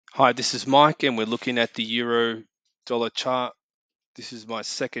Hi, this is Mike, and we're looking at the euro dollar chart. This is my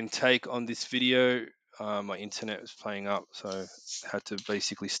second take on this video. My internet was playing up, so I had to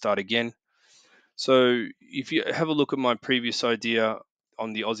basically start again. So, if you have a look at my previous idea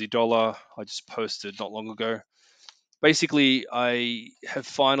on the Aussie dollar, I just posted not long ago. Basically, I have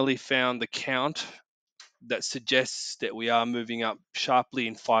finally found the count that suggests that we are moving up sharply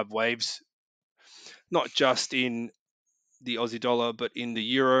in 5 waves, not just in the Aussie dollar, but in the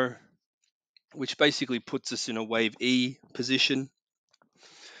euro, which basically puts us in a wave E position.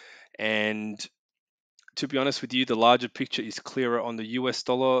 And to be honest with you, the larger picture is clearer on the US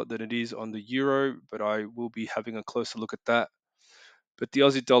dollar than it is on the euro, but I will be having a closer look at that. But the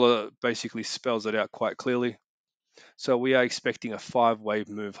Aussie dollar basically spells it out quite clearly. So we are expecting a 5 wave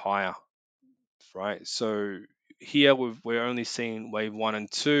move higher, right? So here we're only seeing wave 1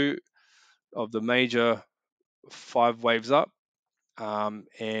 and 2 of the major 5 waves up.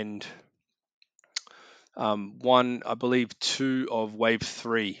 And one, I believe 2 of wave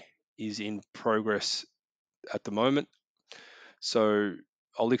 3 is in progress at the moment. So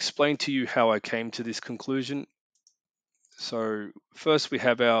I'll explain to you how I came to this conclusion. So first we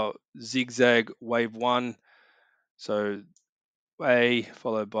have our zigzag wave 1. So A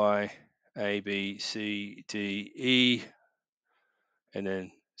followed by A, B, C, D, E, and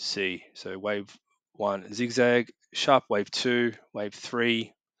then C. So wave 1 zigzag, sharp wave 2, wave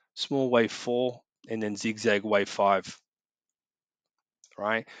 3, small wave 4, and then zigzag wave 5.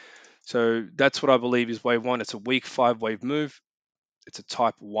 Right? So that's what I believe is wave 1. It's a weak 5 wave move. It's a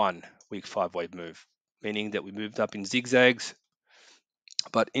type 1 weak 5 wave move, meaning that we moved up in zigzags.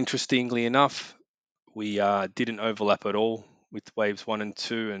 But interestingly enough, we didn't overlap at all with waves 1 and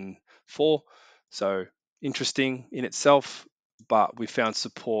 2 and 4. So interesting in itself, but we found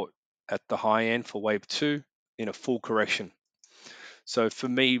support at the high end for wave 2 in a full correction. So for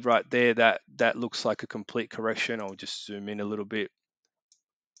me right there, that looks like a complete correction. I'll just zoom in a little bit.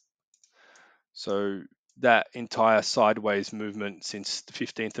 So that entire sideways movement since the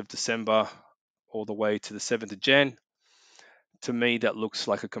 15th of December all the way to the 7th of Jan, to me, that looks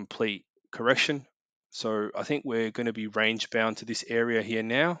like a complete correction. So I think we're going to be range bound to this area here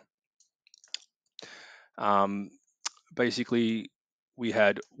now. Um, Basically, we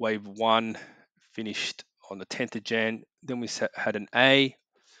had wave 1 finished on the 10th of Jan. Then we had an A,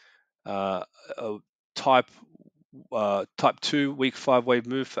 a type 2 weak 5 wave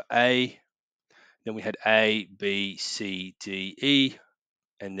move for A. Then we had A, B, C, D, E,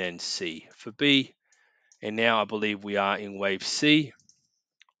 and then C for B. And now I believe we are in wave C.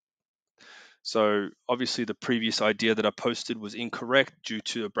 So obviously the previous idea that I posted was incorrect due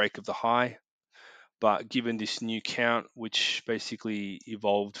to a break of the high. But given this new count, which basically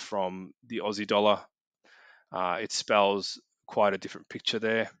evolved from the Aussie dollar, it spells quite a different picture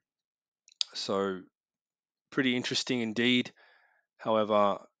there. So pretty interesting indeed.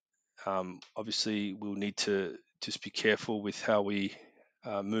 However, obviously we'll need to just be careful with how we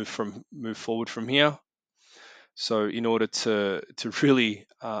move forward from here. So in order to really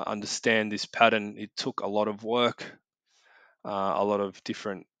understand this pattern, it took a lot of work, a lot of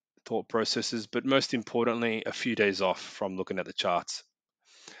different thought processes, but most importantly, a few days off from looking at the charts.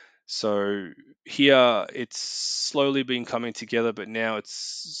 So here it's slowly been coming together, but now it's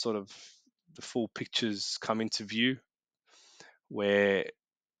sort of the full pictures come into view, where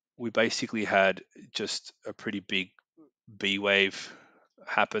we basically had just a pretty big B wave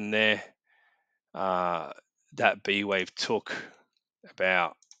happen there. That B wave took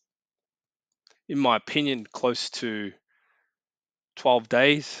about, in my opinion, close to 12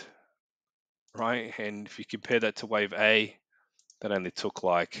 days, right? And if you compare that to wave A, that only took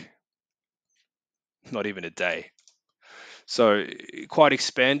like not even a day. So quite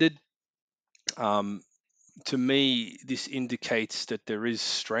expanded. To me, this indicates that there is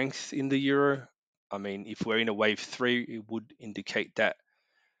strength in the euro. I mean, if we're in a wave 3, it would indicate that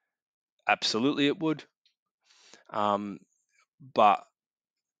absolutely it would. But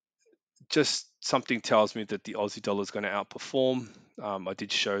just something tells me that the Aussie dollar is going to outperform. I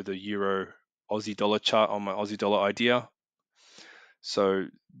did show the euro Aussie dollar chart on my Aussie dollar idea. So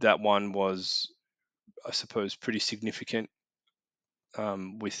that one was, I suppose, pretty significant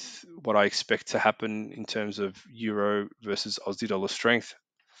with what I expect to happen in terms of euro versus Aussie dollar strength.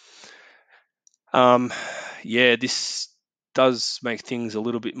 Yeah, this does make things a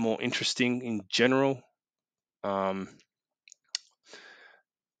little bit more interesting in general.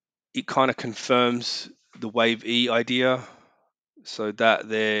 It kind of confirms the wave E idea. So that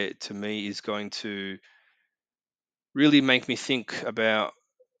there to me is going to really make me think about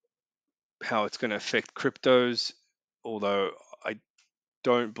how it's going to affect cryptos, although I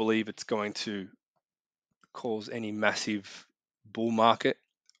don't believe it's going to cause any massive bull market,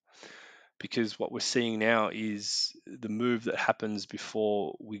 because what we're seeing now is the move that happens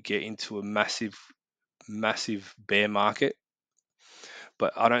before we get into a massive bear market.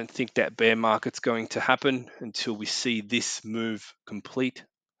 But I don't think that bear market's going to happen until we see this move complete.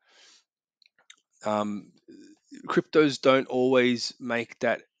 Um, Cryptos don't always make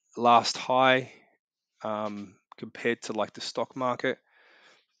that last high, compared to like the stock market.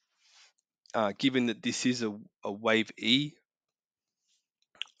 Given that this is a wave E,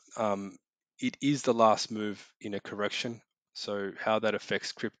 um, it is the last move in a correction. So how that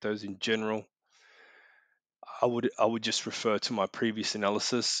affects cryptos in general, I would just refer to my previous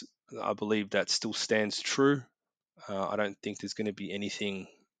analysis. I believe that still stands true. I don't think there's going to be anything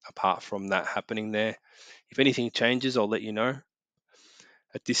apart from that happening there. If anything changes, I'll let you know.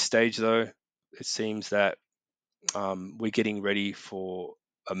 At this stage, though, it seems that we're getting ready for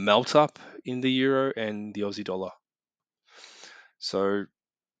a melt up in the euro and the Aussie dollar. So,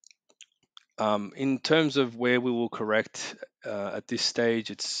 in terms of where we will correct at this stage,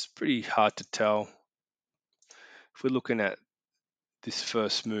 it's pretty hard to tell. If we're looking at this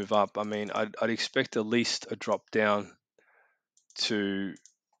first move up, I mean, I'd expect at least a drop down to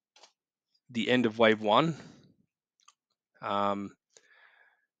the end of wave one. Um,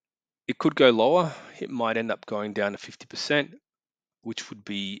 it could go lower. It might end up going down to 50%, which would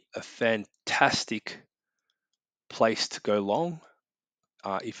be a fantastic place to go long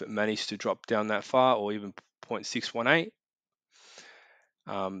if it managed to drop down that far, or even 0.618.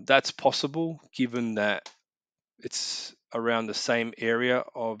 That's possible given that it's around the same area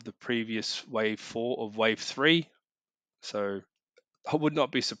of the previous wave 4 of wave 3. So I would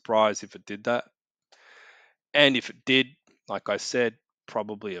not be surprised if it did that. And if it did, like I said,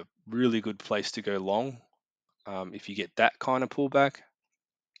 probably a really good place to go long if you get that kind of pullback,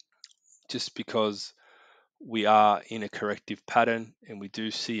 just because we are in a corrective pattern and we do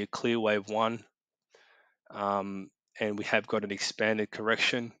see a clear wave 1, and we have got an expanded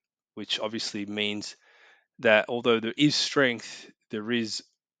correction, which obviously means that although there is strength, there is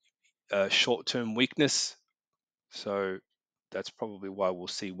short-term weakness. So that's probably why we'll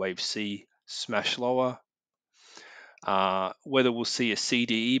see wave C smash lower. Whether we'll see a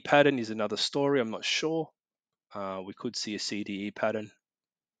CDE pattern is another story. I'm not sure. We could see a CDE pattern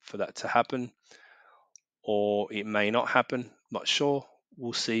for that to happen, or it may not happen. Not sure.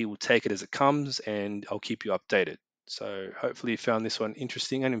 We'll see. We'll take it as it comes, and I'll keep you updated. So hopefully you found this one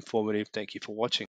interesting and informative. Thank you for watching.